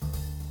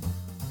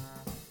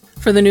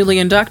For the newly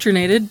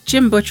indoctrinated,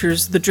 Jim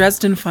Butcher's The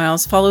Dresden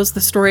Files follows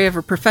the story of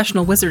a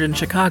professional wizard in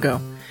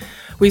Chicago.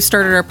 We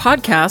started our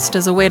podcast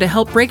as a way to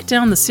help break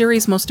down the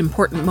series' most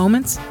important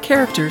moments,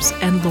 characters,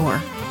 and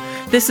lore.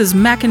 This is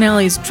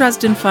McAnally's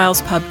Dresden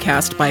Files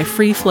Pubcast by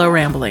Free Flow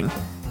Rambling.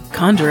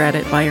 Conjure at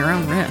it by your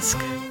own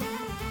risk.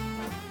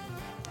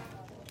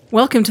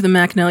 Welcome to the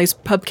McAnally's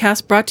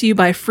Pubcast, brought to you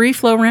by Free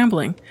Flow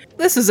Rambling.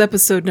 This is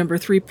episode number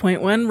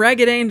 3.1,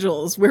 Ragged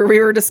Angels, where we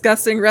were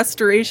discussing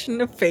Restoration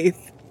of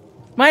Faith.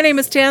 My name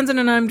is Tanzan,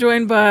 and I'm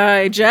joined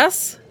by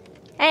Jess.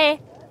 Hey.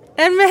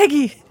 And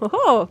Maggie.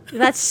 Oh,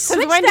 that's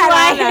switch when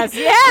that do on us.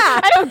 Yeah.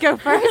 I don't go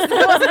first.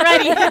 I wasn't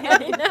ready.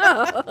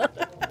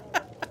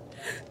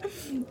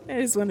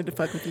 I just wanted to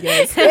fuck with you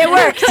guys. It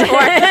worked.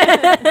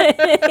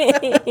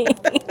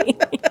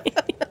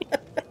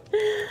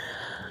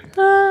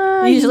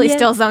 Usually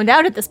still zoned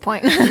out at this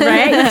point.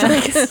 Right?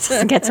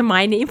 Doesn't get to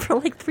my name for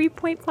like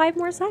 3.5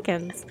 more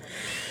seconds.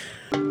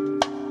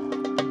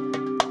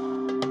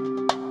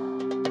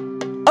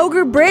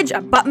 Ogre Bridge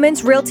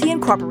Abutments Realty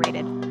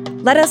Incorporated.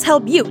 Let us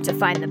help you to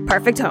find the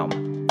perfect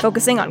home,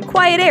 focusing on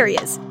quiet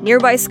areas,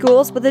 nearby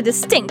schools with a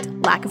distinct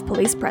lack of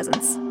police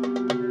presence.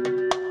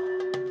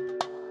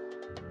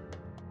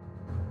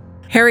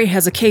 Harry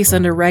has a case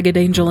under Ragged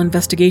Angel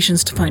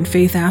Investigations to find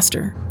Faith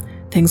Astor.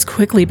 Things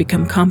quickly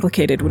become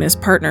complicated when his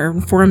partner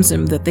informs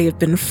him that they have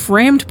been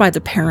framed by the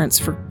parents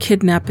for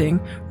kidnapping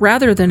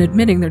rather than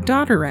admitting their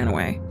daughter ran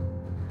away.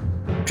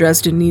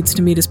 Dresden needs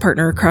to meet his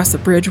partner across the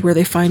bridge, where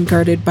they find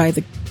guarded by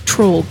the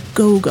troll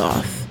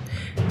Gogoth.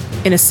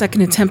 In a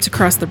second attempt to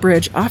cross the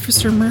bridge,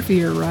 Officer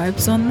Murphy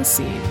arrives on the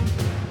scene.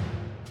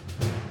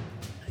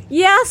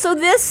 Yeah, so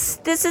this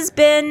has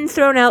been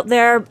thrown out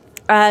there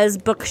as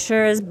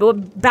Butcher's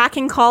back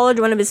in college,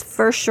 one of his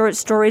first short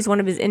stories, one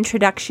of his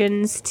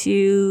introductions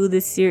to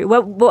the series.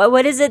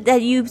 What is it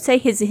that you say?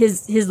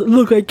 His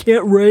look, I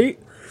can't write.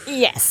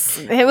 Yes.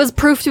 It was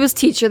proof to his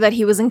teacher that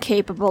he was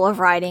incapable of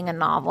writing a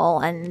novel,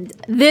 and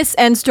this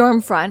and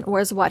Stormfront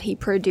was what he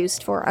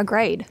produced for a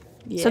grade.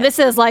 Yeah. So this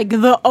is like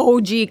the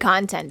OG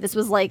content. This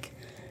was like,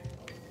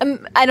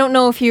 I don't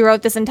know if he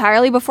wrote this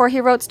entirely before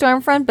he wrote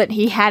Stormfront, but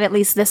he had at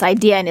least this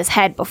idea in his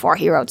head before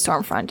he wrote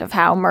Stormfront of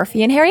how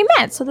Murphy and Harry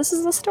met. So this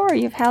is the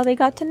story of how they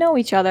got to know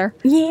each other.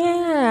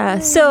 Yeah.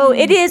 So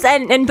it is,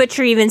 and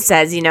Butcher even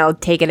says,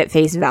 take it at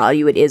face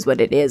value, it is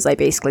what it is. I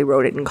basically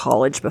wrote it in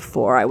college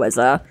before I was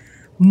a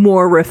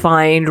more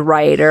refined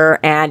writer,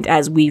 and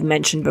as we've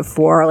mentioned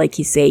before, like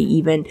you say,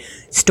 even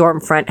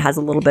Stormfront has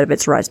a little bit of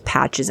its rust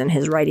patches, and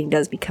his writing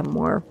does become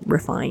more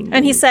refined.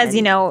 And he says, as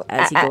he go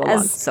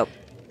along. So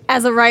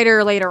as a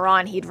writer later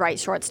on, he'd write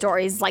short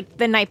stories like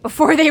the night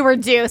before they were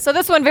due. So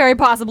this one very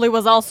possibly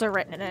was also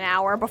written in an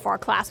hour before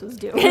class was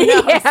due. Who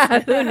knows?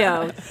 Yeah, who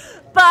knows?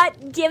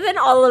 But given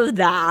all of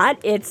that,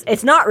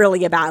 it's not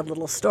really a bad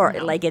little story.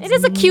 No. Like it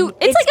is a cute.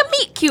 It's like a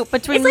meet cute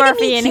between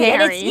Murphy and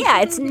Harry.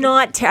 It's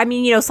not.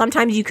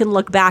 Sometimes you can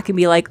look back and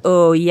be like,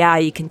 oh yeah,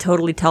 you can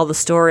totally tell the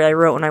story I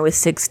wrote when I was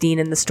 16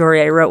 and the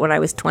story I wrote when I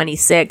was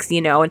 26.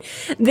 And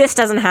this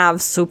doesn't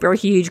have super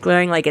huge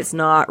glaring. Like it's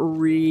not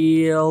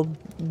real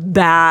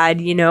bad.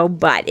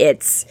 But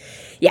it's.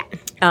 Yeah.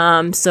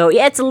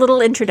 It's a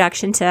little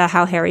introduction to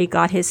how Harry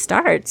got his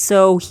start.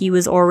 So he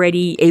was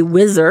already a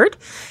wizard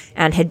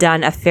and had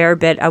done a fair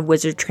bit of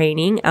wizard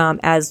training,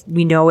 as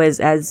we know,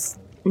 as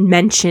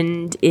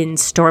mentioned in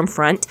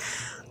Stormfront.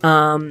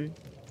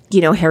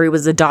 Harry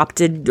was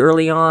adopted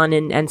early on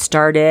and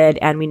started,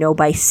 and we know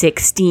by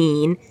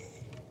 16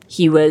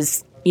 he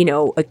was,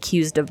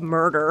 accused of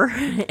murder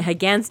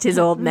against his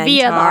old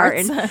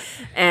mentor.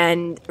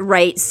 And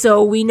right.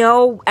 So we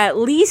know at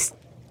least.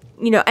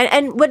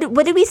 And what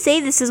did we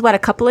say? This is a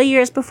couple of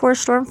years before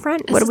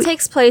Stormfront? This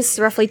takes place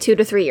roughly 2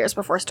 to 3 years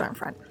before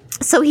Stormfront.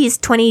 So he's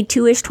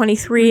 22-ish,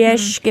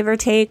 23-ish, give or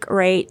take,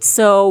 right?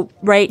 So,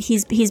 right,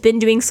 he's been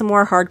doing some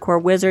more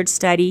hardcore wizard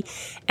study,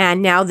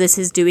 and now this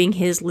is doing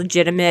his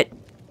legitimate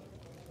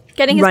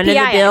getting his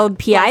run-of-the-mill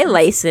PI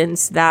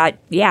license that,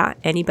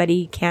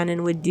 anybody can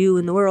and would do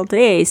in the world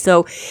today.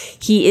 So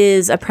he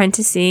is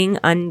apprenticing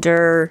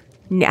under,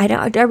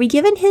 are we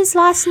given his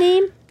last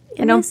name?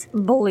 I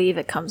don't believe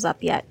it comes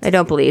up yet. I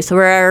don't believe. So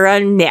we're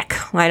on Nick.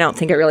 I don't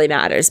think it really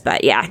matters,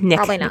 but yeah, Nick.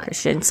 Probably not.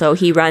 Christian. So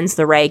he runs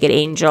the Ragged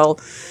Angel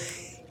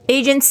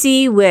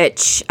agency,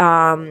 which,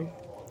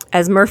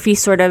 as Murphy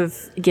sort of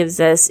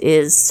gives us,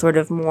 is sort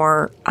of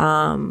more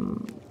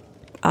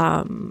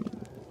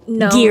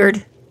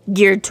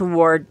geared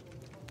toward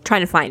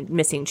trying to find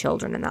missing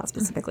children, and that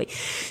specifically.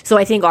 So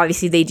I think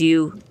obviously they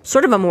do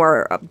sort of a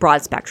more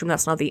broad spectrum.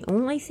 That's not the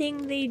only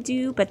thing they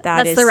do, but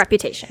that's the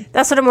reputation.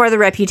 That's sort of more the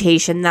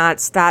reputation.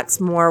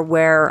 That's more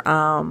where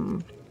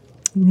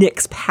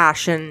Nick's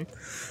passion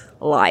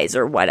lies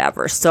or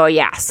whatever. So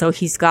yeah, so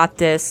he's got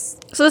this.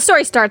 So the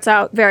story starts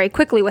out very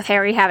quickly with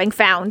Harry having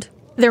found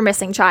their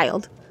missing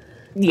child.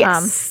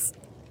 Yes.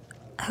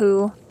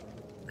 Who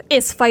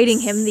is fighting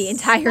him the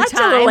entire such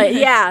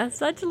time.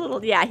 Such a little,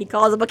 he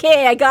calls him,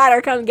 okay, I got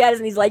her, come get us,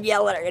 and he's like, yeah,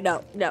 let her,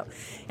 no.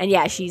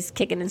 And she's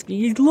kicking and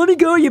screaming, let me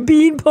go, you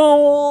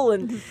beanpole,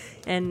 and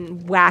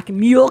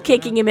mule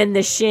kicking him in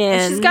the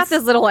shins. She's got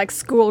this little, like,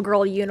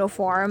 schoolgirl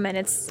uniform, and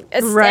it's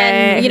right.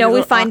 And,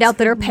 we find out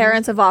that her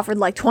parents have offered,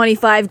 like,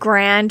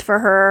 $25,000 for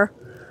her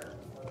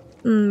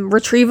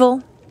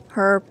retrieval,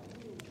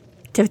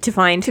 to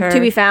find her. To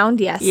be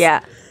found, yes.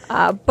 Yeah.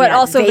 But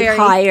also very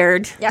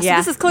hired. Yeah, so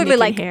this is clearly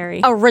like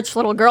a rich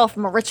little girl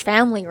from a rich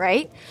family,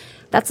 right?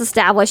 That's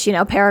established,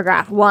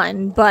 paragraph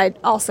 1. But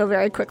also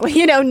very quickly,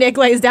 Nick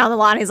lays down the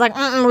law and he's like,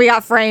 we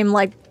got framed.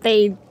 Like,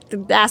 the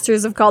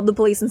Astors have called the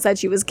police and said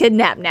she was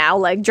kidnapped now.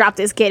 Like, drop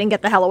this kid and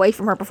get the hell away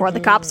from her before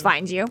the cops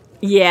find you.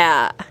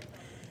 Yeah.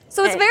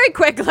 So it's very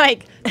quick,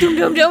 like, doom,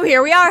 doom, doom,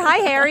 here we are. Hi,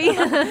 Harry.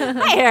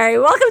 Hi, Harry.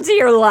 Welcome to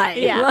your life.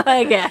 Yeah.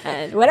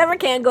 Again, whatever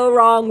can go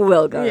wrong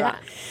will go wrong.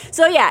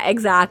 So, yeah,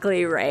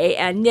 exactly right.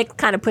 And Nick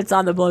kind of puts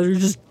on the blows,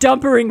 just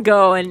dump her and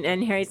go.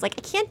 And Harry's like,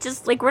 I can't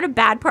just, like, we're in a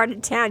bad part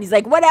of town. He's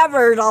like,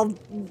 whatever.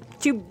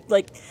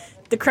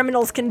 The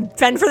criminals can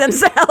fend for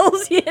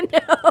themselves,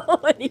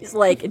 And he's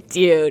like,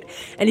 dude.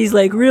 And he's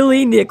like,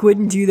 really? Nick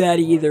wouldn't do that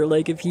either.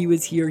 Like, if he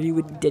was here, he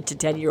wouldn't ditch a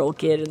 10-year-old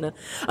kid. And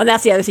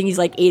that's the other thing. He's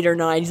like 8 or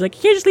 9. He's like,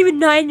 you can't just leave a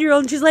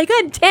 9-year-old. And she's like,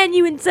 I'm 10,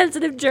 you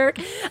insensitive jerk.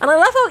 And I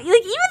love how,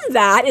 like, even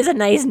that is a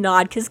nice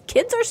nod because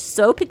kids are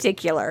so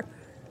particular.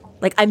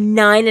 Like, I'm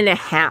 9 and a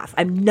half.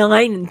 I'm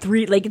 9 and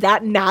 3. Like,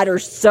 that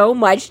matters so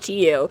much to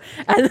you.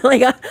 And,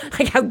 like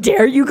how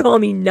dare you call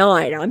me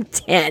 9? I'm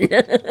 10.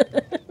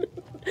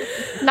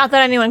 Not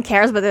that anyone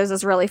cares, but there's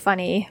this really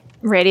funny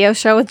radio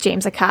show with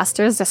James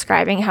Acasters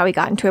describing how he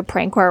got into a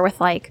prank war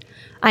with, like,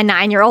 a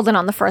 9-year-old, and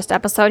on the first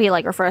episode, he,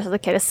 like, refers to the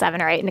kid as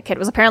 7 or 8, and the kid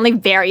was apparently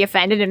very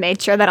offended and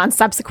made sure that on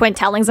subsequent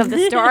tellings of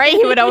the story,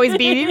 he would always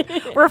be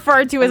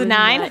referred to as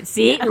 9.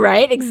 See?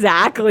 Right?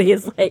 Exactly.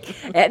 It's like,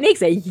 it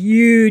makes a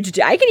huge...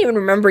 I can even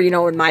remember,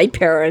 when my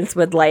parents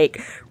would,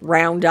 like,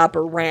 round up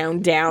or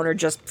round down or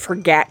just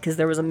forget because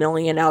there was a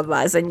million of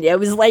us, and it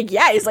was like,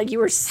 it's like, you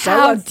were so...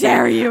 How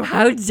dare you?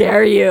 How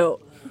dare you?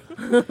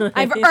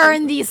 I've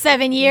earned these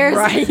 7 years.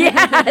 Right?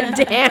 Yeah,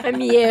 damn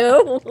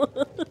you.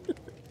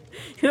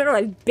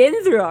 I've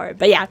been through all it.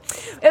 But yeah,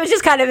 it was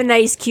just kind of a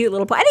nice, cute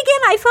little point. And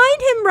again, I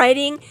find him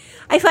writing,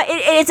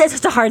 it's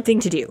just a hard thing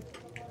to do.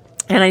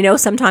 And I know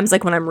sometimes,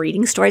 like, when I'm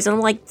reading stories, and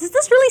I'm like, does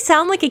this really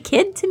sound like a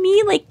kid to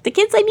me? Like, the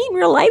kids I meet in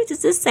real life,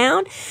 does this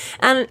sound?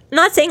 And I'm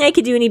not saying I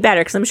could do any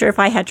better, because I'm sure if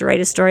I had to write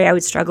a story, I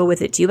would struggle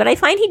with it too. But I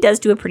find he does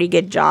do a pretty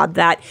good job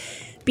that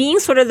being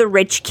sort of the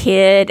rich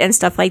kid and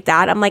stuff like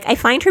that, I'm like, I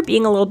find her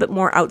being a little bit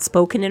more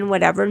outspoken and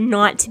whatever,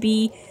 not to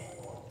be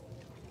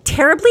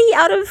terribly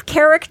out of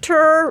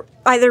character,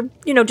 either,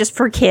 just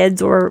for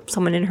kids or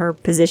someone in her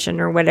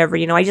position or whatever.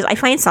 I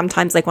find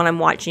sometimes, like, when I'm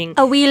watching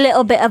a wee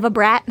little bit of a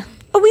brat.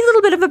 A wee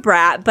little bit of a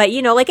brat, but,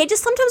 like, I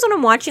just sometimes when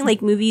I'm watching,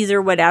 like, movies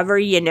or whatever,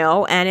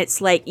 and it's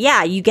like,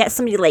 yeah, you get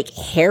somebody like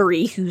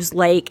Harry who's,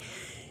 like,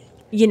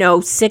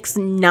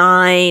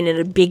 6'9" and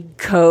a big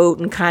coat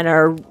and kind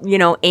of,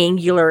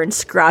 angular and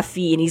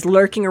scruffy, and he's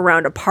lurking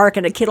around a park,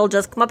 and a kid will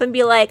just come up and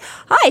be like,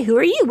 hi, who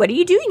are you? What are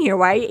you doing here?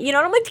 Why? And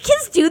I'm like, the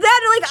kids do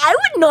that? And, like, I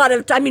would not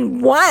have,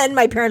 one,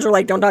 my parents were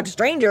like, don't talk to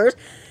strangers.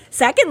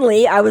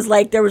 Secondly, I was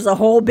like, there was a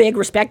whole big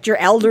respect your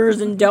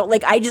elders and don't,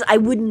 like, I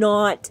would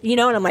not,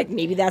 and I'm like,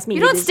 maybe that's me.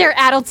 You don't stare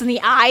adults in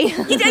the eye.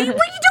 You don't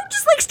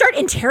just, like, start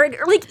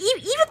interrogating, like,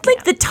 even,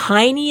 like, the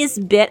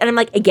tiniest bit, and I'm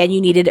like, again, you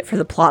needed it for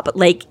the plot, but,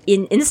 like,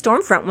 in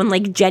Stormfront, when,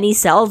 like, Jenny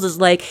Sells is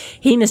like,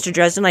 hey, Mr.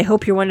 Dresden, I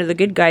hope you're one of the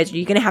good guys, are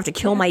you gonna have to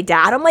kill my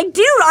dad? I'm like,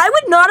 dude, I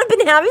would not have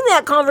been having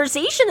that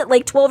conversation at,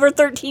 like, 12 or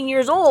 13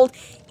 years old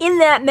in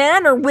that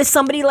manner with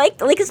somebody like,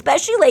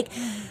 especially,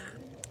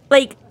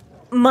 like,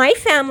 my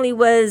family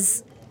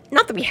was,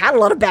 not that we had a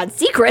lot of bad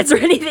secrets or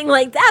anything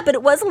like that, but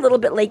it was a little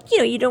bit like,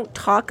 you don't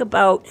talk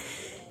about,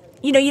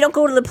 you don't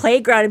go to the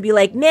playground and be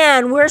like,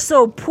 man, we're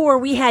so poor,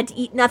 we had to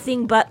eat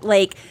nothing but,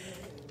 like,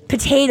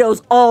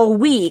 potatoes all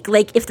week.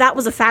 Like, if that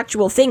was a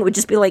factual thing, it would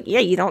just be like, yeah,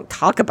 you don't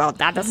talk about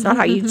that. That's not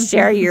how you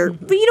share your,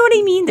 but you know what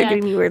I mean? They're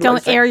getting me weird.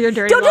 Don't air your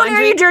dirty laundry. Don't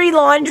air your dirty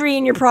laundry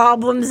and your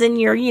problems and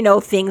your,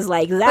 things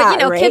like that.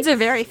 But, right? Kids are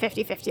very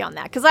 50-50 on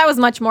that. Because I was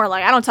much more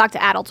like, I don't talk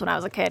to adults when I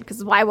was a kid.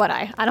 Because why would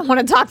I? I don't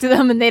want to talk to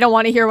them and they don't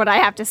want to hear what I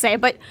have to say.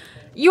 But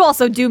you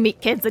also do meet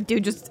kids that do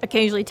just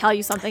occasionally tell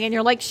you something, and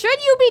you're like, should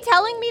you be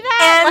telling me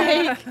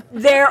that? And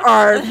there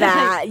are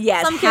that,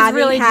 yes. Some kids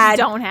really just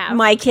don't have.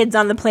 My kids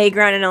on the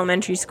playground in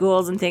elementary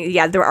schools and things,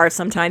 yeah, there are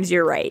sometimes,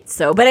 you're right.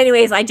 So, but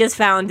anyways, I just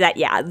found that,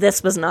 yeah,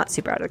 this was not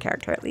super out of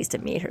character, at least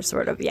it made her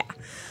sort of, yeah.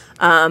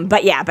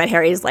 But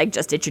Harry's like,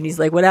 just itching, he's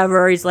like,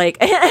 whatever, he's like,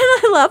 and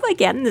I love,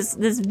 again, this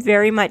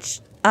very much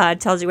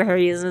tells you where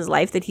Harry is in his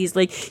life, that he's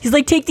like,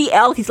 take the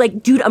L, he's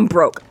like, dude, I'm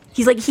broke.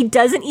 He's like, he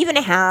doesn't even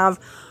have,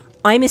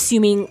 I'm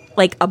assuming,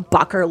 like,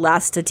 $1 or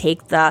less to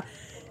take the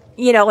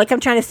you know, like I'm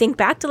trying to think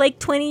back to like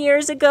 20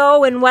 years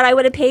ago and what I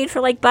would have paid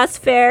for like bus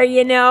fare,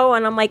 you know,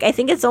 and I'm like, I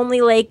think it's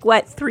only like so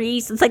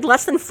it's like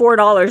less than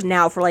 $4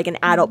 now for like an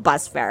adult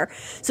bus fare.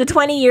 So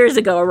 20 years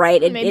ago,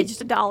 right? Maybe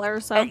just $1 or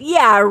so.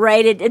 Yeah,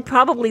 right. It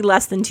probably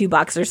less than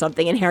 $2 or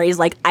something. And Harry's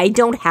like, I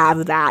don't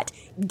have that.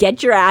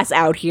 Get your ass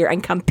out here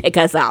and come pick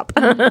us up.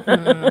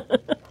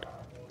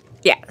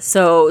 Yeah,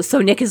 so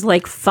Nick is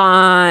like,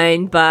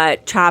 fine,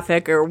 but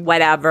traffic or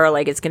whatever,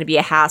 like it's going to be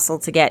a hassle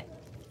to get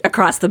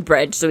across the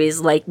bridge. So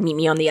he's like, meet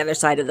me on the other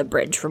side of the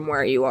bridge from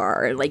where you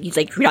are. And like, he's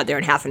like, you're out there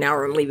in half an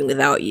hour, I'm leaving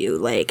without you.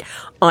 Like,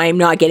 I'm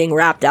not getting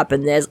wrapped up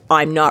in this.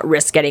 I'm not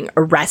risk getting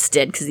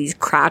arrested because these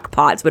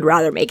crackpots would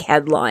rather make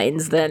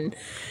headlines than...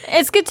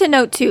 It's good to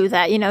note, too,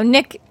 that, you know,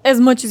 Nick, as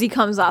much as he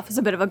comes off as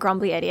a bit of a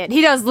grumbly idiot,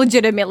 he does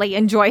legitimately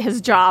enjoy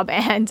his job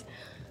and...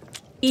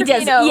 He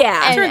does, you know,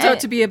 yeah. Turns out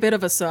to be a bit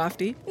of a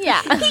softie.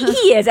 Yeah.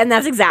 He is, and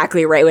that's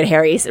exactly right what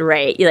Harry's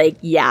right. Like,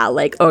 yeah,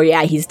 like, oh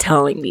yeah, he's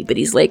telling me, but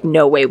he's like,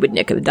 no way would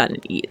Nick have done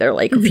it either.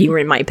 Like, if he were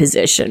in my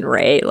position,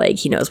 right? Like,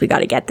 he knows we got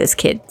to get this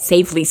kid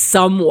safely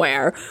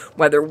somewhere,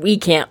 whether we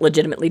can't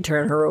legitimately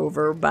turn her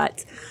over.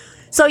 But,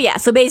 so yeah,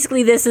 so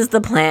basically this is the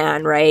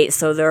plan, right?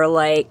 So they're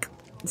like,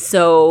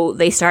 so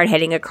they start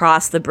heading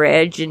across the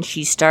bridge and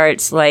she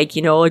starts like,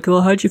 you know, like,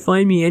 well, how'd you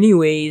find me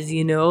anyways?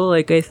 You know,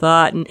 like I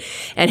thought. And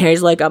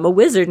Harry's like, I'm a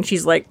wizard. And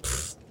she's like,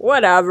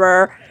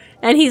 whatever.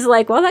 And he's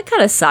like, well, that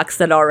kind of sucks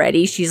that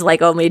already she's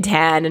like only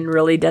 10 and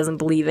really doesn't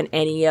believe in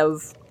any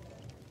of,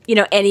 you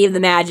know, any of the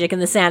magic and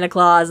the Santa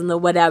Claus and the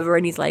whatever.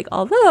 And he's like,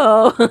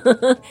 although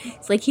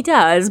it's like he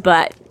does,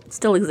 but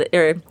still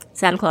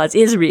Santa Claus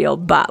is real,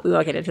 but we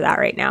won't get into that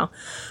right now.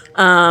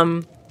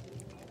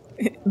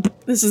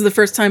 This is the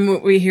first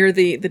time we hear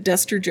the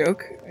Duster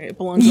joke. It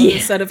belongs on the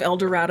set of El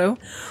Dorado.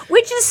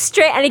 Which is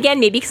straight, and again,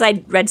 maybe because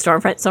I read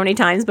Stormfront so many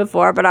times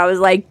before, but I was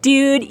like,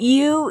 dude,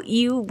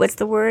 you, what's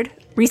the word?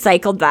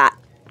 Recycled that.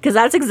 Because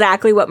that's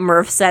exactly what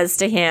Murph says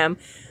to him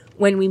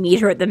when we meet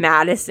her at the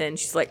Madison.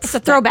 She's like, It's a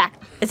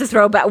throwback. It's a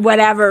throwback,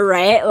 whatever,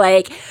 right?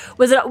 Like,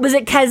 was it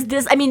because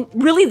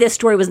really this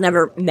story was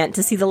never meant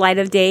to see the light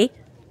of day,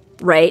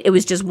 right? It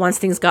was just once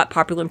things got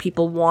popular and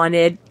people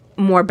wanted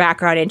more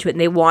background into it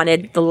and they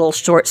wanted the little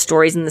short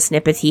stories and the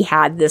snippets he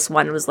had, this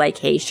one was like,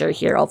 hey, sure,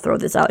 here, I'll throw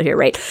this out here,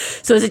 right?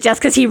 So is it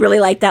just because he really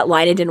liked that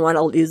line and didn't want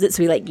to use it,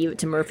 so he like gave it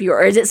to Murphy,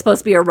 or is it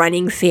supposed to be a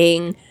running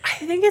thing?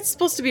 I think it's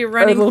supposed to be a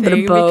running little bit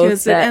thing of both,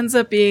 because it ends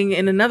up being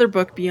in another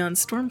book, Beyond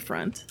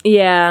Stormfront.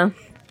 Yeah,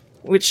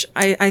 which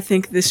I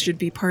think this should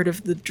be part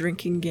of the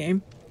drinking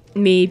game.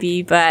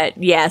 maybe, but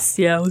yes,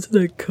 yeah, wasn't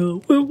that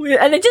cool?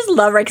 And I just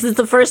love her because it's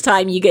the first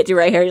time you get to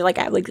right here. You're like,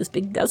 I have like this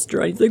big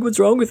duster on. He's like, what's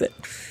wrong with it?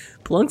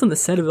 Belongs on the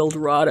set of El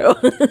Dorado.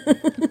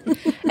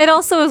 It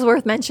also is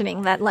worth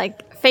mentioning that,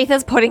 like, Faith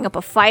is putting up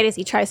a fight as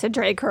he tries to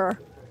drag her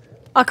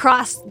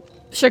across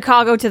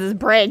Chicago to this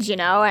bridge, you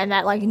know, and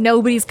that, like,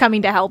 nobody's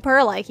coming to help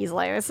her. Like, he's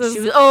like, this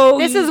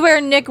is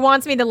where Nick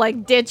wants me to,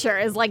 like, ditch her,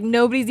 is, like,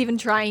 nobody's even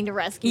trying to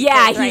rescue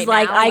Yeah, Faith he's right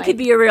like, now. I could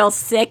be a real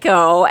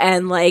sicko,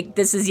 and, like,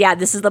 this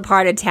is the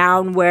part of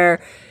town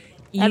where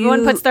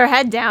everyone puts their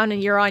head down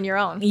and you're on your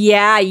own.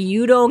 Yeah,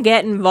 you don't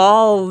get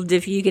involved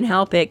if you can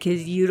help it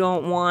because you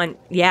don't want.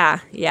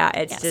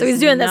 It's just so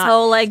he's doing this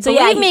whole like, So,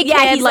 believe me,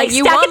 kid, he's, like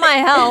you stuck want in my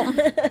help.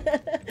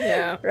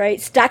 Yeah.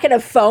 right, stuck in a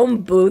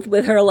phone booth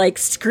with her like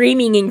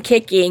screaming and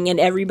kicking, and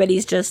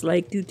everybody's just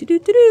like do do do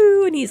do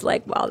do, and he's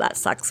like, "Wow, that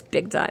sucks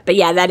big time." But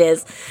yeah, that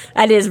is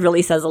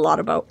really says a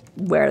lot about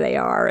where they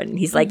are, and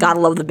he's like,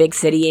 "Gotta love the big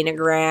city, ain't it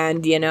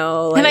grand?" You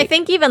know, like, And I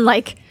think even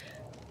like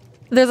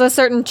there's a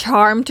certain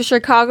charm to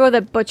Chicago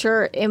that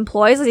Butcher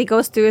employs as he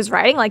goes through his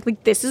writing.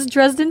 Like this is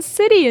Dresden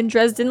City and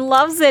Dresden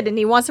loves it and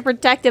he wants to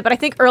protect it. But I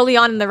think early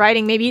on in the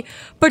writing, maybe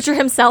Butcher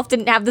himself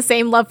didn't have the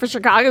same love for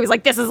Chicago. He was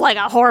like, this is like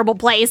a horrible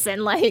place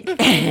and like,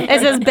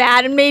 this is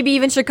bad. And maybe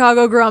even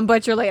Chicago grew on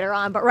Butcher later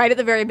on. But right at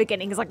the very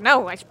beginning, he's like,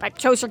 no, I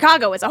chose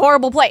Chicago. It's a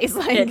horrible place.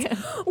 Like,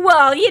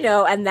 well, you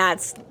know, and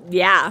that's,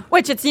 yeah.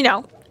 Which it's, you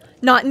know,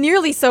 not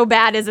nearly so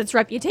bad as its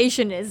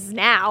reputation is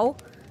now.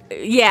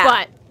 Yeah.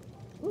 But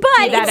But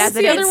What was it's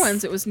the other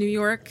ones? It was New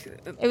York.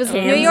 it was Kansas?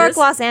 New York,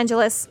 Los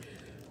Angeles.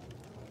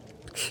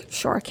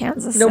 Sure,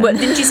 Kansas. No, but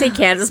didn't you say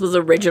Kansas was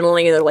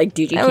originally? They're like,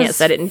 dude, you That can't was-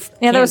 set it in.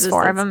 Yeah, there was Kansas,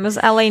 4 of that's them. It was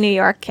LA, New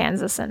York,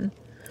 Kansas, and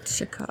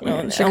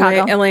Chicago.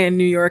 Chicago. LA and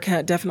New York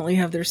definitely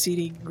have their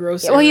seedy,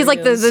 gross. well, he's like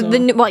areas,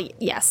 well,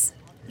 yes.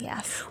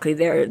 Okay,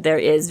 there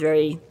is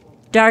very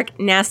dark,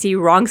 nasty,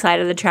 wrong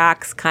side of the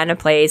tracks kind of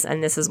place,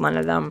 and this is one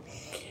of them.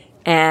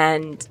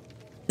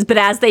 But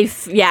as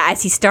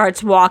he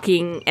starts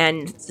walking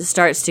and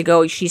starts to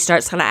go, she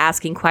starts kind of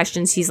asking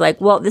questions. He's like,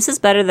 well, this is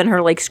better than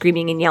her like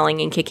screaming and yelling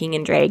and kicking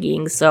and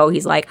dragging. So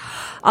he's like,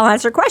 I'll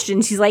answer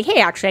questions. He's like,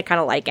 hey, actually, I kind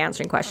of like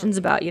answering questions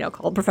about, you know,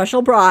 called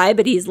professional bribe.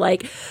 But he's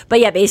like, but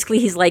yeah, basically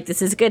he's like,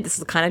 this is good. This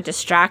will kind of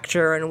distract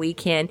her and we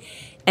can.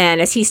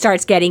 And as he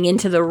starts getting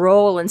into the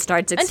role and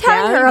starts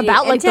telling her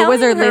about, like, the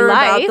wizardly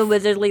life. about the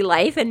wizardly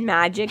life and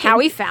magic, How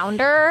he found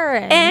her.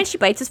 and she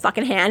bites his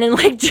fucking hand and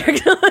like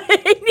jerks away.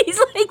 And he's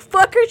like,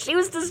 fuck her, she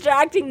was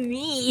distracting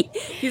me.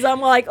 I'm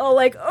like,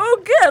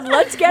 oh good,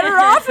 let's get her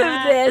off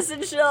of this.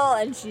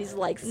 And she's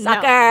like,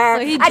 sucker. No.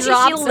 So he Actually, she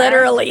drops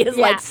literally is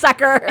like,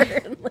 sucker.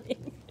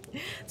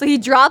 So he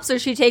drops her,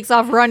 she takes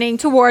off running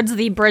towards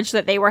the bridge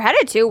that they were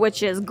headed to,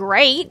 which is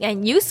great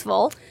and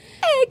useful.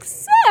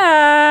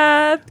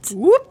 Except,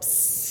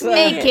 Whoops.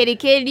 Hey, kitty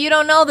kid, you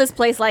don't know this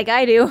place like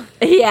I do.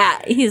 yeah,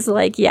 he's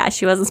like, yeah,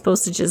 she wasn't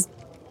supposed to just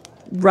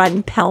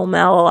run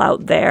pell-mell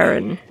out there.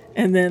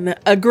 And then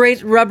a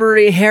great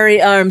rubbery hairy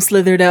arm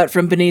slithered out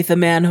from beneath a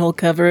manhole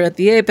cover at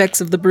the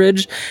apex of the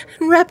bridge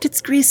and wrapped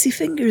its greasy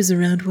fingers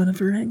around one of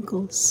her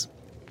ankles.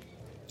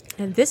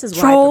 And this is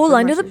Troll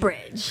under the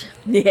bridge.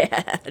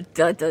 Yeah.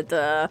 Duh, duh,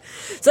 duh.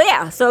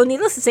 So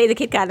needless to say, the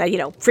kid kind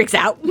of, freaks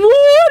out.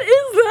 What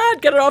is that?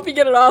 Get it off me,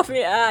 get it off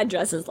me. And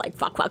Jess is like,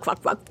 fuck.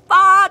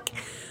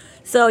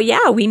 So,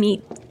 yeah, we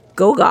meet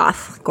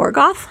Gogoth.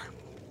 Gorgoth?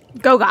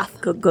 Gogoth.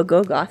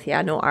 Gogoth.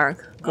 Yeah, no R.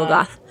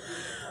 Gogoth.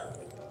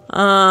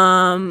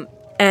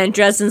 And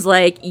Dresden's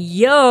like,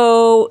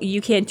 yo,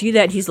 you can't do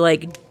that. He's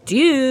like,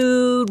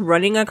 dude,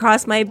 running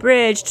across my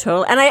bridge.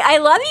 And I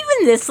love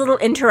even this little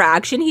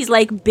interaction. He's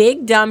like,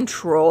 big, dumb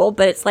troll,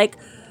 but it's like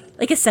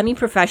a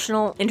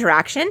semi-professional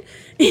interaction.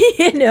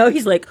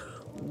 He's like,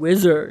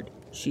 wizard,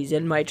 she's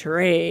in my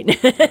terrain.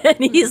 And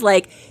he's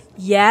like,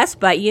 yes,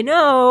 but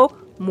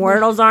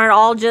mortals aren't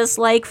all just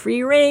like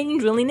free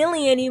range,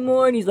 willy-nilly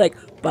anymore. And he's like,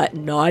 but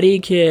naughty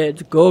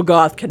kids,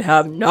 Gogoth can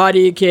have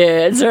naughty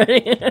kids.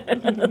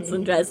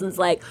 And Dresden's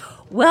like,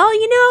 well,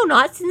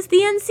 not since the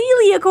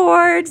Unseelie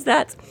Accords.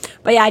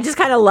 But yeah, I just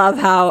kind of love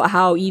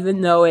how even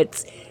though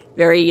it's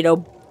very,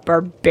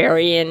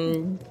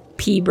 barbarian,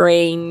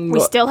 pea-brain.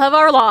 We still have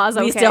our laws,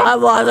 okay? We still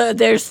have laws.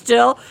 There's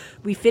still,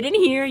 we fit in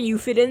here, you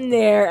fit in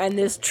there, and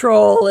this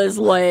troll is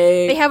like...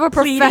 They have a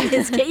They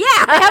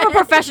have a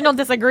professional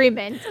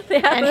disagreement.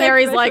 And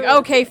Harry's like,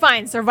 okay,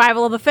 fine,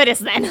 survival of the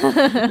fittest then.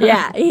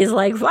 Yeah, he's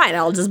like, fine,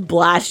 I'll just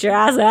blast your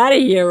ass out of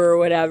here or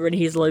whatever. And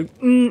he's like,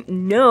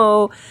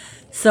 no.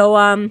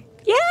 So,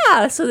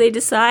 yeah, so they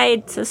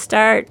decide to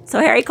start. So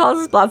Harry calls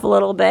his bluff a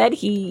little bit.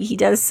 He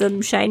does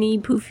some shiny,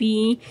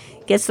 poofy,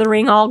 gets the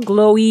ring all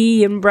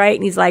glowy and bright,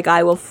 and he's like,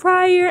 I will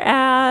fry your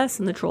ass.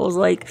 And the troll's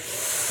like,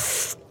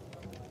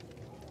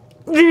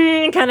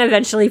 kind of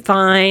eventually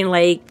fine.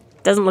 Like,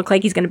 doesn't look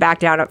like he's going to back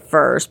down at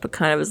first, but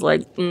kind of is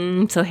like,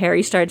 So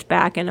Harry starts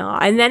backing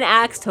off. And then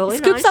acts totally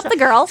Scoops up the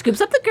girl,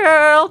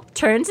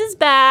 turns his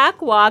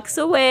back, walks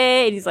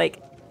away, and he's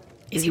like,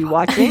 is he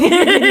watching?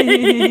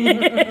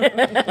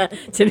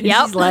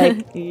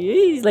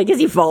 Timmy's like, is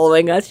he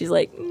following us? She's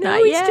like,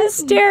 no, he's just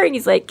staring.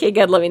 He's like, okay,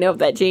 good, let me know if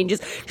that changes.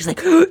 She's like,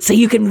 so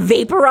you can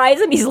vaporize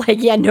him? He's like,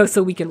 yeah, no,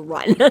 so we can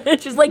run.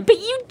 She's like, but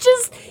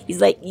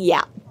he's like,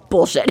 yeah,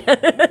 bullshit.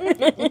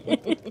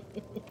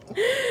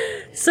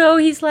 So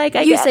he's like,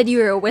 You said you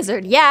were a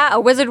wizard. Yeah, a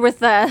wizard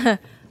with I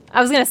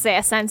was going to say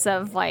a sense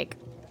of, like,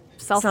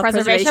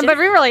 self-preservation, but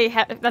we really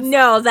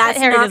that's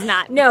Harry does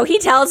not. No, he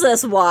tells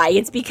us why.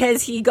 It's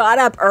because he got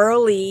up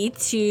early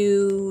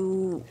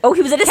to... Oh,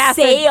 he was at a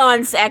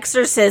seance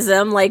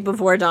exorcism, like,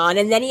 before dawn,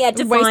 and then he had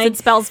to wasted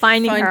spells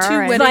finding her.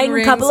 Find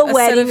a couple of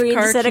wedding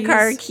rings, a set of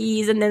car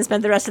keys, and then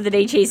spent the rest of the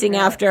day chasing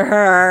after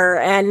her,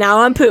 and now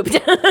I'm pooped.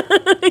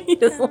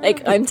 He's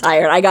like, I'm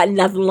tired. I got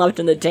nothing left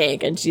in the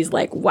tank. And she's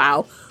like,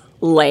 wow,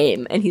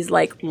 lame. And he's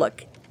like,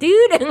 look,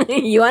 dude,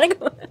 you want to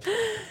go...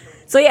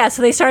 So yeah,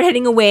 so they start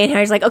heading away, and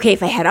Harry's like, okay,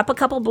 if I head up a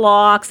couple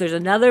blocks, there's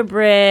another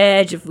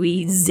bridge. If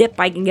we zip,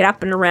 I can get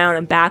up and around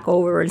and back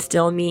over and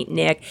still meet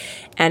Nick.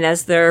 And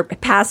as they're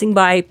passing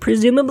by,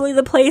 presumably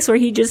the place where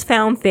he just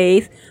found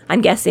Faith, I'm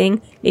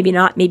guessing, maybe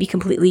not, maybe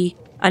completely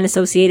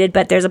unassociated,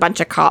 but there's a bunch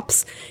of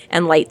cops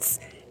and lights.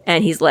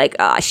 And he's like,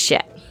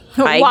 shit.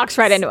 Walks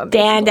right into him.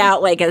 Stand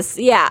out like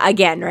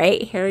again,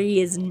 right? Harry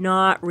is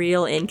not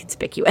real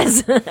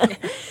inconspicuous.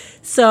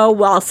 So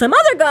while some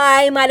other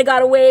guy might have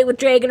got away with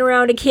dragging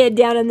around a kid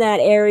down in that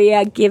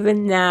area,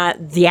 given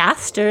that the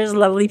Asters,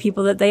 lovely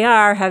people that they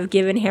are, have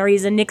given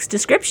Harry's and Nick's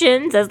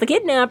descriptions as the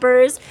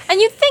kidnappers. And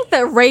you'd think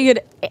that Ragged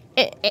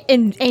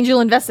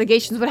Angel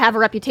Investigations would have a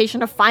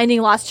reputation of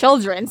finding lost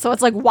children. So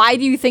it's like, why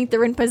do you think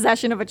they're in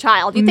possession of a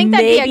child? You think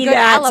that'd be a good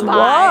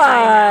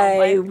alibi?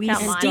 Why we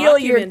steal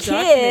your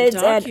kids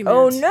and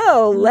oh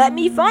no, let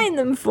me find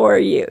them for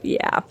you.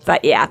 Yeah,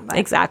 but yeah,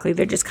 exactly.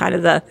 They're just kind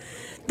of the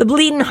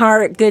bleeding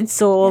heart, good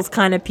souls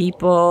kind of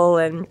people,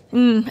 and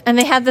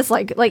they have this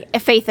like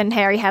Faith and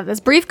Harry have this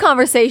brief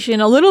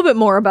conversation, a little bit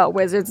more about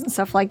wizards and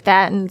stuff like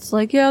that, and it's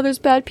like, yeah, there's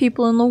bad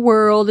people in the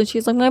world, and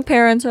she's like, my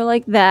parents are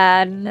like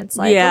that, and it's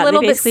like a little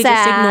bit sad.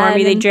 Just ignore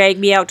me. They drag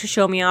me out to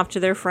show me off to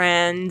their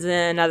friends,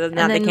 and other than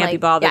that, they can't be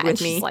bothered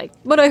with me. She's like,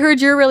 but I heard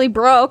you're really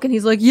broke, and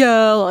he's like,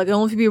 yeah, like I'll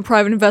only be a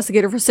private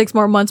investigator for 6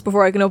 more months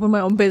before I can open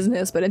my own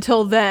business, but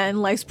until then,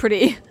 life's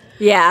pretty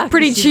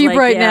cheap like,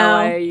 right now.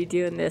 Why are you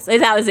doing this?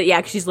 And that was it.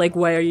 Yeah, she's like,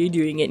 why are you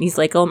doing it? And he's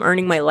like, oh, I'm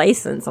earning my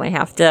license, and I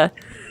have to,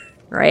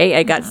 right?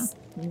 I got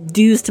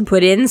dues to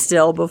put in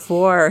still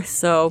before,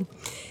 so,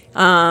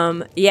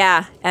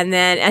 yeah. And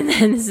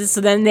then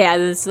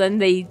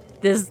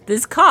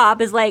this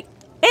cop is like,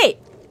 hey,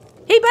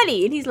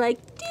 buddy, and he's like,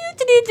 do you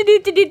And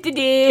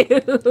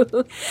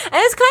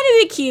it's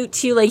kind of cute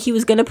too. Like he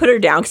was gonna put her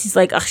down because he's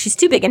like, "Ugh, she's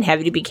too big and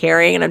heavy to be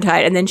carrying, and I'm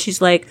tired." And then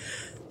she's like,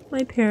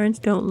 "My parents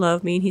don't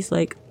love me," and he's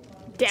like,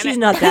 "She's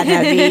not that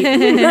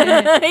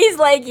heavy." He's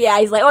like, "Yeah."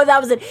 He's like, "Oh,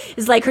 that was it."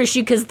 It's like her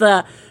shoe because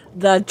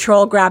the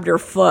troll grabbed her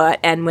foot,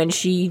 and when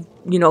she,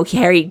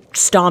 Harry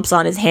stomps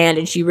on his hand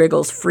and she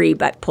wriggles free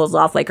but pulls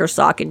off like her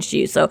sock and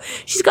shoe. So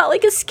she's got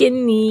like a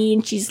skin knee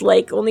and she's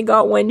like only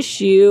got one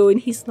shoe, and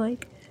he's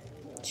like,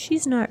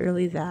 she's not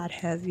really that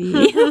heavy.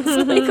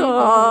 It's like,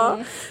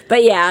 aw.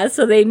 But yeah,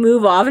 so they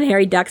move off and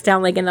Harry ducks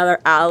down like another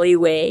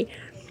alleyway.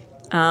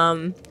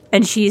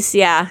 And she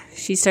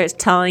starts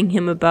telling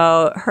him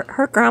about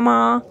her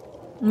grandma.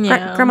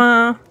 Yeah.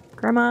 Grandma.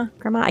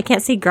 I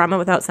can't say grandma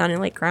without sounding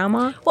like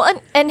grandma. Well,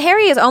 and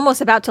Harry is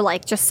almost about to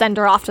like just send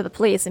her off to the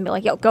police and be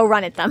like, "Yo, go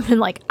run at them," and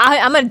like,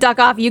 I'm gonna duck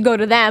off. You go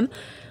to them.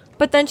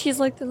 But then she's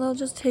like, "Then they'll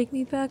just take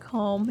me back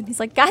home." And he's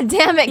like, "God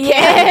damn it,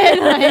 kid!"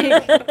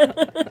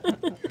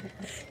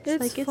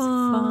 It's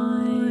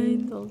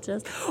fine. They'll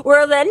just.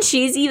 Well, then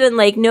she's even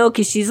like, no,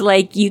 because she's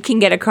like, "You can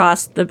get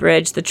across the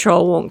bridge. The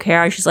troll won't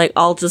care." And she's like,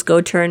 "I'll just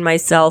go turn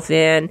myself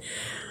in."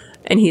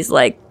 And he's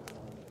like,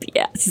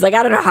 yeah. She's like,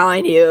 "I don't know how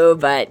I knew,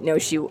 but no,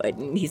 she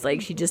wouldn't." He's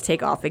like, "She'd just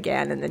take off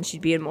again, and then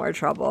she'd be in more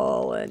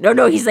trouble." And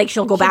no, he's like,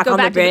 "She'll go back on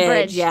the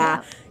bridge."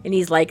 Yeah. And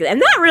he's like,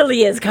 and that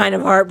really is kind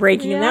of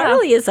heartbreaking. Yeah. And that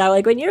really is how,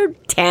 like, when you're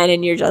 10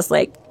 and you're just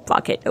like,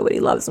 fuck it, nobody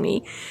loves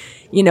me.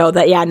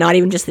 Not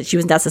even just that she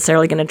was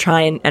necessarily going to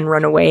try and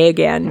run away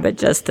again, but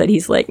just that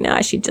he's like, nah,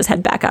 she'd just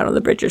head back out on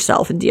the bridge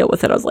herself and deal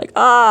with it. I was like,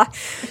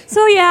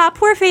 So yeah,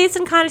 poor face,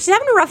 and kind of, she's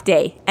having a rough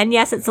day. And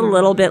yes, it's a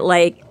little bit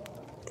like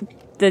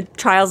the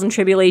trials and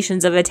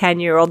tribulations of a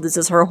 10-year-old. This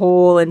is her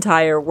whole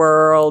entire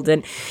world.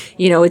 And,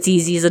 it's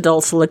easy as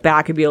adults to look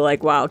back and be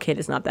like, wow, kid,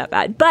 it's not that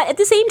bad. But at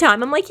the same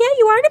time, I'm like, yeah,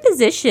 you are in a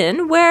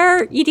position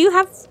where you do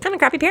have kind of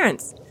crappy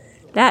parents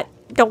that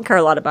don't care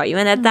a lot about you.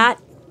 And at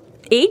that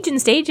age and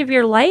stage of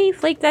your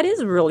life, like, that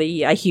is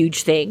really a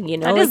huge thing,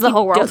 That is the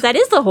whole world. That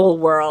is the whole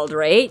world,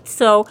 right?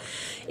 So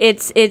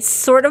it's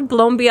sort of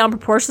blown beyond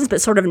proportions,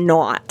 but sort of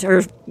not.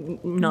 Or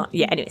not,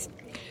 yeah, anyways.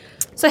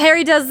 So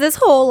Harry does this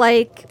whole,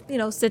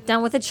 sit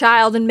down with a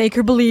child and make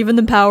her believe in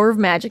the power of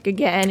magic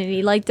again. And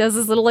he, does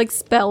his little,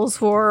 spells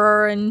for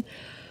her. And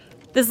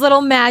this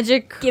little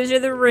magic gives her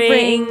the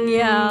ring.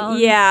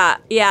 Yeah.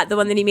 Yeah. The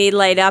one that he made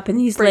light up. And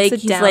he's like,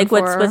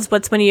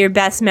 what's one of your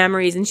best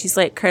memories? And she's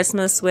like,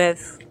 Christmas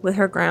with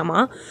her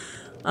grandma.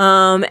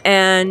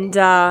 And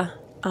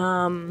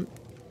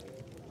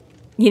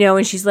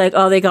she's like,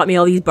 oh, they got me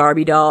all these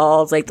Barbie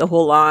dolls, like the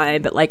whole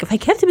line. But if I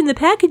kept them in the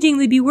packaging,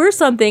 they'd be worth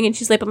something. And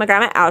she's like, but my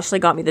grandma actually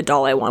got me the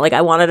doll I want.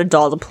 I wanted a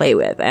doll to play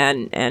with,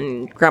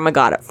 and grandma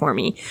got it for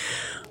me.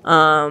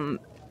 And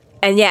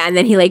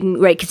then he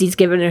right, because he's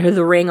giving her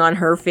the ring on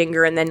her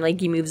finger, and then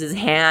he moves his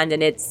hand,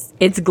 and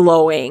it's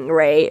glowing,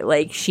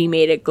 right? She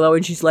made it glow,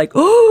 and she's like,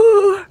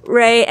 oh,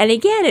 right. And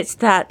again, it's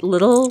that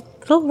little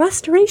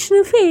restoration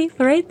of faith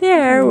right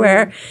there,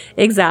 where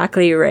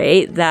exactly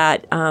right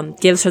that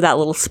gives her that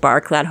little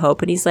spark, that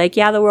hope. And he's like,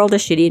 yeah, the world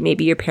is shitty, and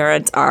maybe your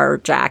parents are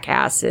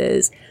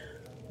jackasses,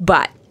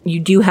 but you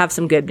do have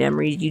some good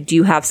memories. You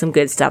do have some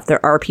good stuff.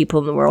 There are people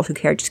in the world who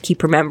care. Just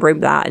keep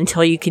remembering that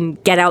until you can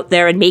get out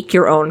there and make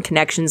your own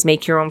connections,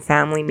 make your own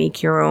family,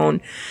 make your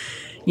own,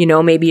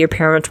 maybe your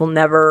parents will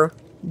never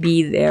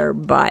be there,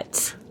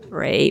 but,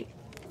 right?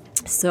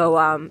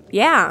 So,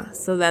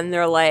 so then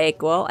they're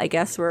like, well, I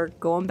guess we're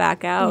going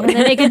back out. And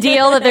they make a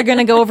deal that they're going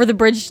to go over the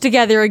bridge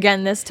together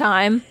again this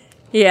time.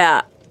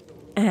 Yeah.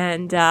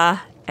 And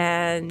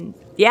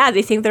yeah,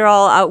 they think they're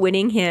all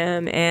outwitting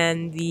him,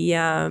 and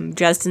the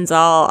Justin's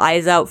all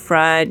eyes out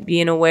front,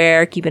 being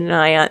aware, keeping an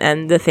eye on,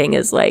 and the thing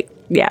is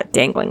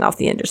dangling off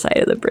the underside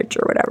of the bridge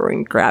or whatever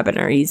and grabbing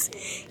her. He's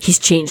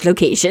changed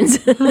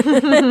locations,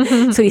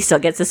 so he still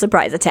gets a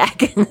surprise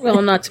attack.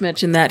 Well, not to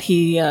mention that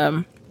he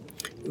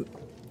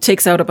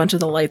takes out a bunch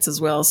of the lights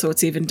as well, so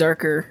it's even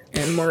darker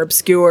and more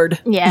obscured.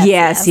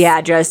 Yes.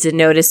 Justin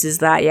notices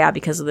that,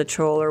 because of the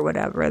troll or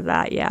whatever,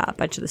 a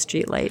bunch of the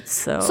street lights.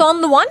 So on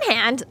the one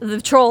hand,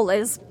 the troll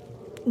is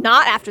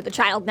not after the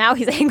child now.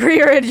 He's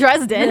angrier at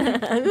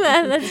Dresden.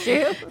 That's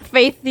true.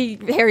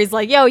 Harry's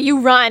like, yo, you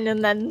run,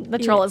 and then the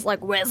troll is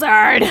like,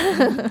 wizard.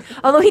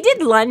 Although he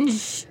did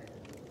lunge.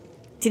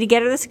 Did he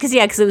get her this? Because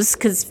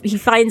he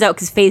finds out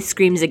because Faith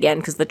screams again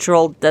because the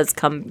troll does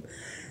come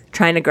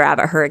trying to grab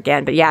at her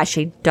again, but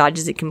she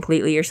dodges it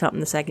completely or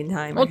something the second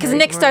time. Well, because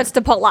Nick starts to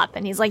pull up,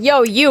 and he's like,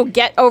 yo, you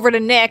get over to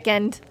Nick,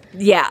 and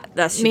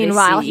that's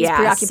meanwhile he's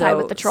preoccupied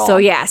with the troll.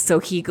 So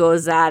he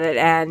goes at it,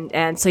 and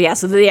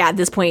at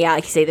this point,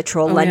 like you say, the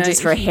troll lunges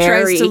for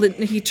Harry.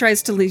 He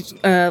tries to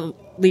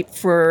leap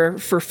for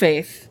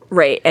Faith.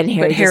 Right, and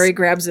Harry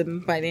grabs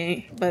him by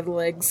the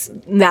legs.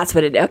 And that's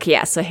what it. Okay,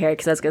 so Harry,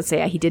 because I was gonna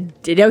say he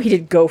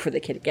did go for the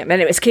kid again. But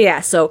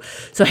anyways, so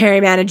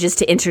Harry manages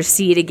to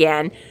intercede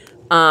again.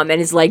 And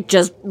is like,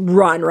 just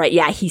run, right?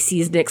 Yeah, he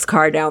sees Nick's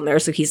car down there,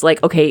 so he's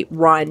like, okay,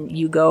 run,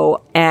 you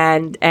go.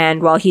 And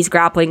while he's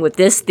grappling with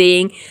this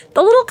thing,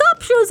 the little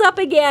cop shows up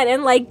again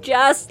and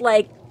just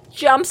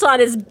jumps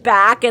on his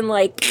back and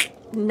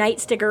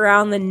nightstick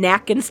around the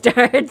neck and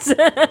starts.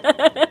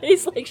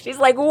 She's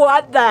like,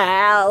 what the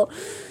hell?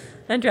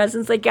 And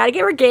Dresden's like, gotta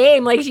give her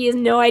game. Like, she has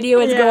no idea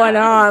what's going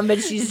on,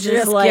 but she's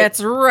just like,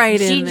 gets right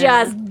in she there.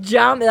 just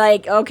jumped,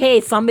 like, okay,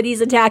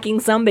 somebody's attacking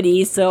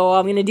somebody, so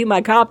I'm gonna do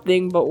my cop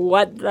thing, but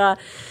what the...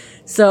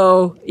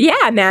 So,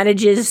 yeah,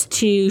 manages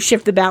to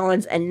shift the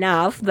balance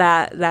enough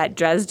that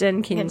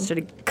Dresden can sort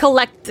of...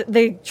 collect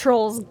the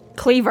troll's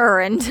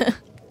cleaver and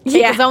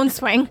take his own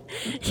swing.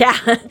 Yeah.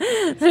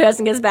 So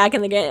Dresden gets back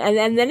in the game.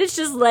 And then it's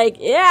just like,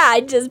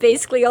 just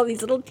basically all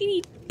these little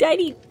teeny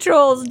tiny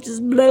trolls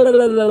just blah, blah,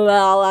 blah, blah, blah,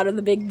 all out of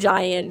the big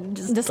giant.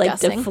 Just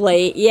disgusting. like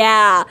deflate.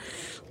 Yeah.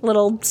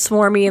 Little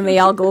swarmy, and they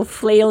all go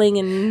flailing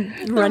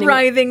and running.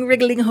 Writhing,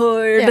 wriggling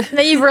horde. Yeah.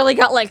 Then you've really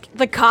got like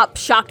the cop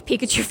shocked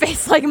Pikachu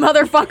face, like,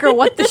 motherfucker,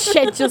 what the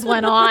shit just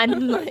went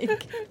on?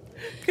 Like,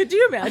 Could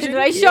you imagine? did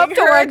I show up to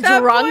being her work at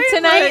that drunk point?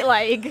 tonight?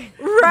 Like,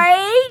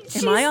 Right?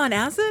 Am I on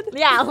acid?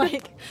 yeah,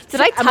 like,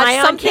 did I touch Am I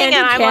on something Candy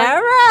and I'm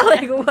Camera?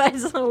 Like,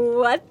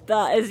 what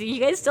the? Is you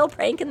guys still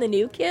pranking the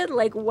new kid?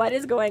 Like, what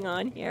is going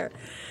on here?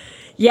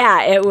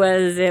 Yeah, it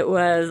was,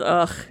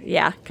 ugh,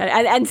 yeah.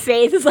 And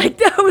Faith is like,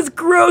 that was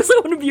gross, I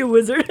want to be a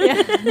wizard.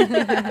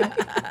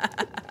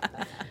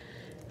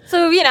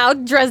 So,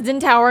 Dresden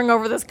towering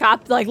over this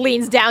cop, like,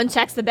 leans down,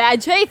 checks the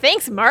badge. Hey,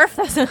 thanks, Murph.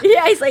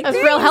 Yeah, he's like, That's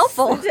real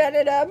helpful.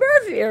 Lieutenant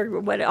Murphy,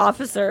 or what,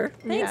 officer?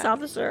 Thanks, Yeah.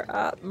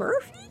 Officer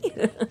Murphy.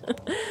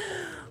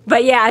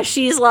 But yeah,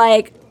 she's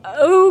like,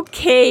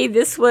 okay,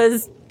 this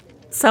was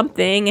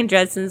something. And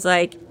Dresden's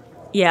like,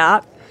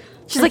 yeah.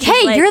 She's like,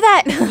 hey, you're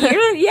that.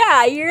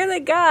 You're the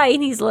guy.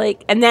 And he's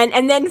like, and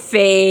then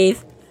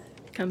Faith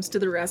Comes to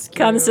the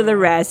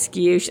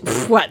rescue.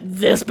 What,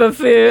 this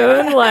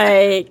buffoon?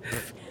 Like,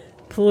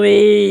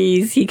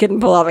 please, he couldn't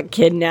pull off a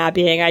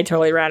kidnapping. I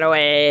totally ran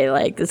away.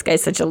 Like, this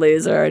guy's such a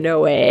loser. No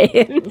way.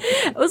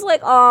 I was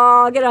like,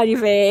 oh, get on your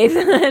Faith.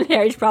 And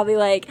Harry's probably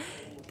like,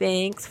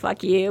 thanks,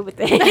 fuck you, but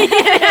thanks.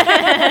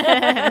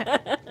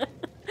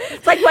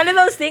 It's like one of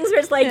those things where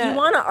it's like, you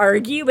want to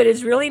argue, but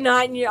it's really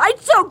not. And I'm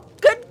so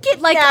good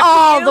kidnapping Like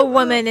all the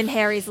women in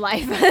Harry's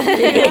life.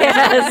 Yes.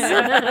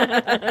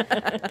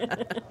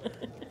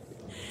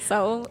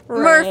 So,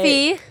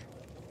 Murphy,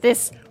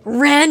 this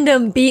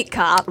random beat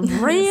cop,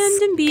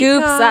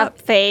 scoops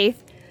up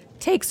Faith,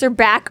 takes her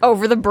back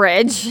over the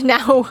bridge,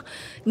 now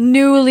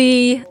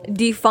newly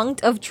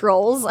defunct of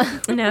trolls.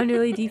 Now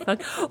newly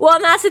defunct. Well,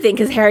 and that's the thing,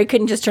 because Harry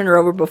couldn't just turn her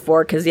over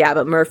before, because,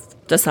 but Murph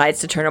decides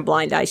to turn a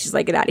blind eye. She's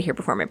like, get out of here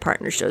before my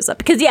partner shows up.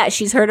 Because,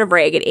 she's heard of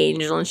Ragged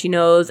Angel, and she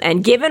knows,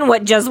 and given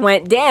what just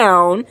went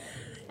down,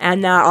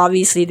 and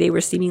obviously they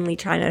were seemingly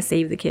trying to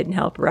save the kid and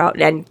help her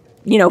out, and,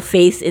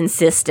 Faith's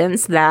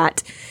insistence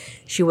that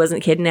she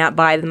wasn't kidnapped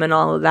by them and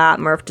all of that,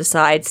 Murph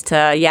decides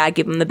to,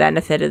 give him the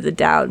benefit of the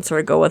doubt and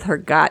sort of go with her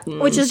gut.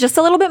 Which is just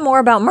a little bit more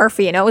about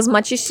Murphy, as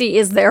much as she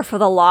is there for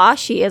the law,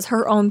 she is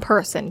her own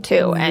person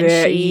too. And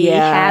she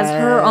has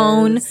her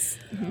own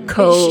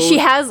code.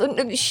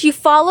 She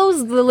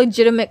follows the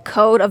legitimate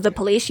code of the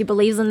police. She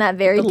believes in that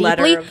very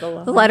deeply.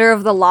 The letter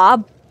of the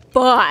law.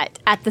 But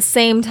at the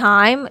same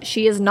time,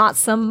 she is not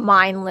some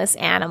mindless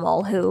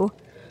animal who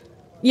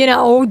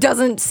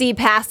doesn't see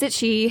past it.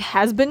 She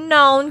has been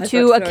known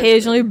to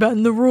occasionally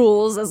bend the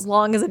rules as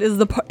long as it is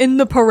in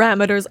the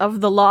parameters of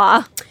the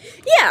law.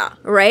 Yeah,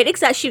 right.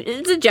 Exactly.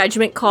 It's a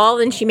judgment call,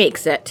 and she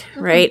makes it,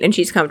 right? And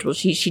she's comfortable.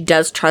 She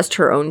does trust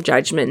her own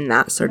judgment and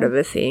that sort of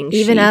a thing.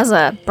 Even as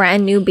a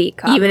brand new beat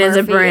cop. Even as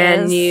a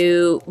brand is.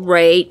 new,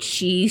 right?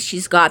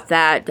 She's got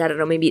that. I don't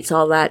know. Maybe it's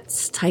all that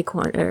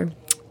taekwondo or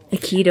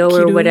Aikido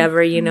or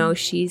whatever.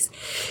 She's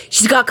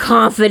got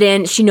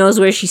confidence. She knows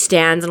where she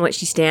stands and what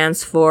she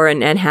stands for,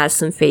 and has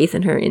some faith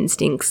in her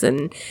instincts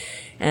and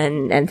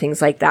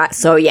things like that.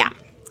 So yeah.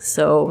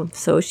 So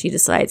she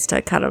decides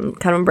to cut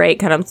him break,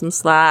 cut him some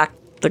slack.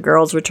 The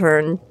girls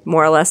return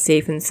more or less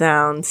safe and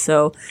sound,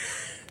 so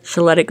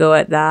she'll let it go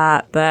at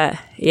that. But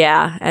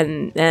yeah,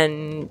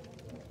 and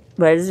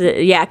what is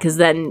it? Yeah, because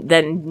then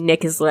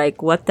Nick is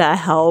like, what the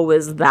hell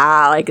was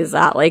that? Like, is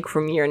that like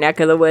from your neck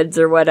of the woods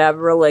or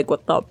whatever? Like,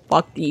 what the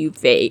fuck do you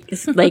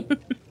face? Like,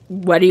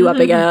 what are you up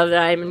against all the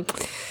time? And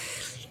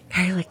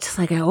Harry, just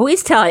like I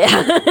always tell you.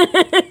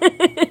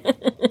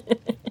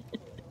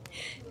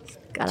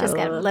 Just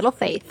got a little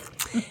faith.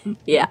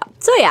 Yeah.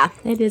 So yeah,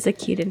 it is a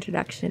cute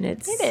introduction.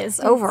 It is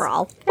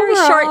overall very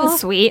short and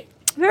sweet.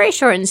 Very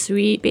short and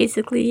sweet,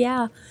 basically.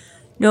 Yeah.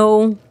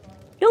 No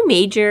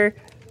major.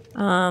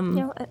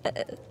 And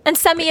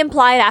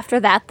semi-implied after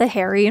that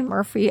Harry and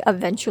Murphy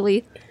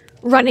eventually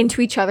run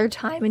into each other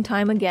time and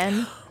time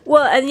again.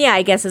 Well, and yeah,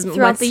 I guess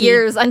throughout the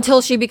years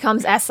until she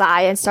becomes SI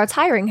and starts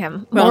hiring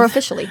him more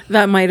officially.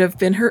 That might have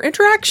been her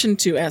interaction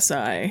to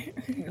SI.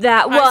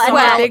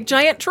 That big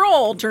giant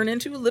troll turn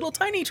into little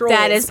tiny trolls.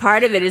 That is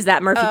part of it. Is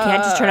that Murphy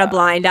can't just turn a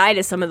blind eye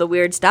to some of the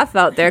weird stuff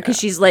out there because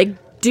she's like,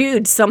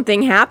 dude,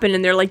 something happened,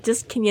 and they're like,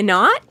 just can you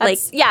not?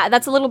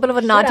 That's a little bit of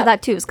a nod to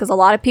that too, because a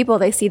lot of people,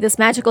 they see this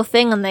magical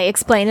thing and they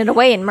explain it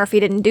away, and Murphy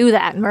didn't do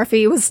that.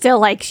 Murphy was still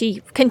like,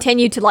 she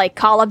continued to like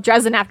call up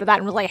Dresden after that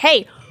and was like,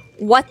 hey,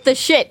 what the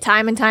shit,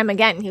 time and time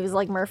again. He was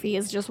like, Murphy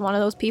is just one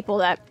of those people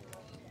that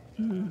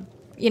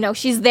You know,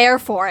 she's there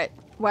for it,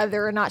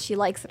 whether or not she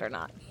likes it or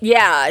not.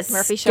 Yeah, it's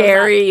Murphy shows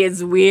scary,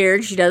 it's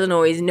weird. She doesn't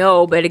always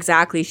know, but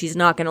exactly, she's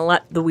not going to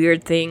let the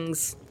weird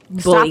things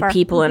bully her.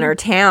 people in her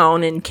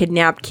town and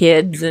kidnap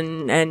kids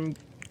and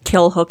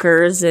kill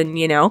hookers and,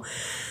 you know.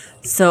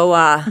 So,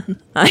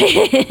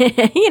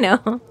 you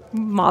know,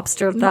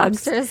 mobster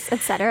thugs. Mobsters,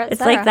 etc.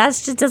 It's like, that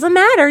just doesn't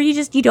matter.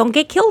 You don't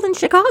get killed in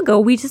Chicago.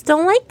 We just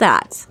don't like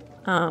that.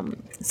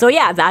 So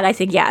yeah, that I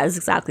think, is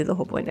exactly the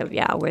whole point of,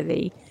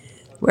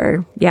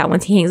 where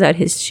once he hangs out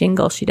his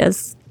shingle, she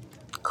does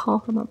call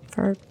him up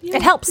for...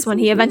 It helps when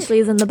he eventually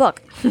is in the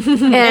book.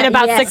 In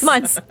about 6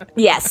 months.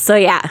 Yes. So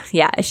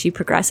as she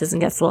progresses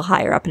and gets a little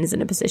higher up and is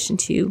in a position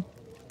to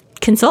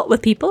consult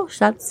with people,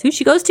 that's who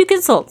she goes to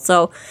consult.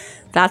 So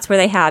that's where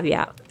they have,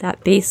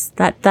 that base,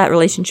 that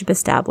relationship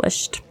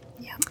established.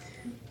 Yeah.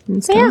 In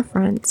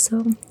Stormfront.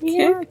 So,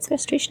 it's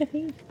Restoration of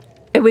Fate.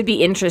 It would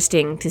be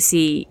interesting to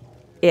see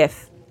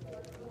if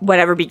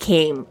whatever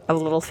became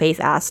of little Faith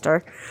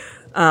Astor,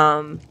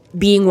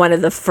 being one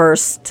of the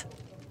first...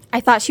 I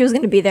thought she was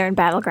going to be there in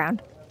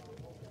Battleground.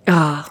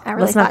 Oh,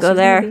 really let's not go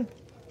there.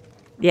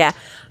 Yeah.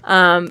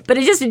 But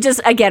it just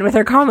again with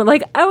her comment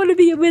like, I want to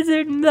be a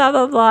wizard and blah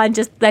blah blah, and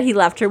just that he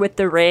left her with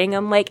the ring.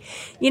 I'm like,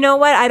 you know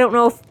what? I don't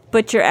know if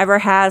Butcher ever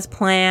has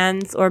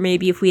plans, or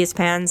maybe if we as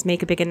fans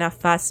make a big enough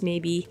fuss,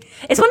 maybe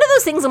it's one of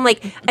those things. I'm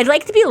like, I'd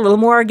like to be a little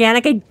more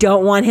organic. I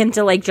don't want him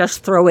to like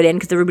just throw it in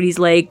because everybody's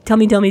like, tell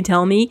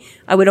me.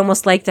 I would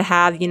almost like to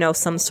have, you know,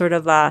 some sort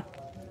of a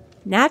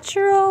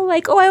natural,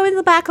 like, oh, I was in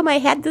the back of my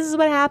head, this is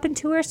what happened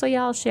to her, so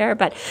I'll share.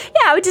 But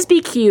it would just be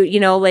cute, you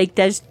know, like,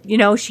 does, you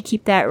know, she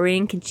keep that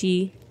ring? Can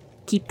she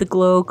keep the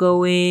glow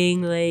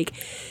going? Like,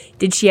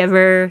 did she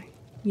ever,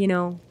 you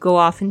know, go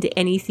off into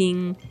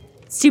anything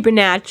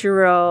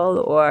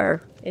supernatural,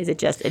 or is it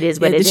just, it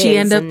is what it is? Did she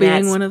end up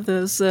being one of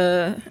those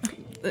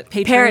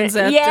patrons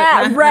at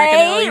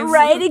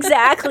right,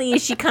 exactly.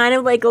 Is she kind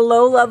of like a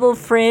low-level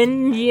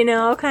fringe, you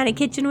know, kind of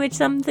kitchen witch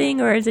something,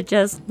 or is it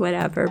just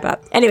whatever?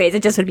 But anyways,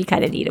 it just would be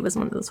kind of neat. It was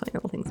one of those funny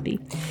little things to be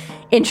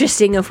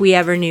interesting if we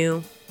ever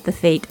knew the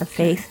fate of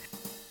Faith.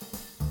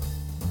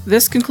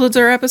 This concludes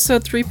our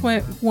episode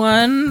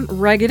 3.1,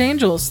 Ragged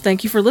Angels.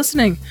 Thank you for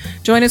listening.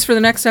 Join us for the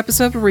next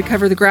episode where we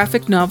cover the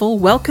graphic novel,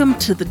 Welcome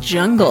to the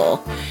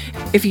Jungle.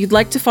 If you'd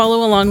like to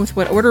follow along with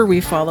what order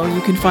we follow, you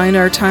can find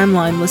our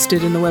timeline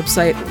listed in the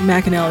website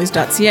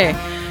macanallies.ca.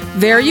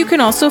 There you can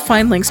also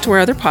find links to our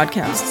other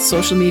podcasts,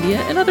 social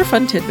media, and other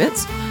fun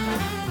tidbits.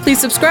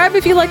 Please subscribe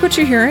if you like what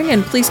you're hearing,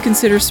 and please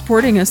consider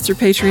supporting us through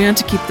Patreon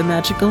to keep the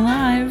magic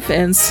alive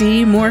and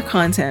see more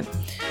content.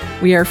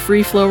 We are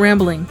free flow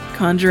rambling.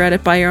 Conjure at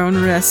it by your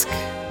own risk.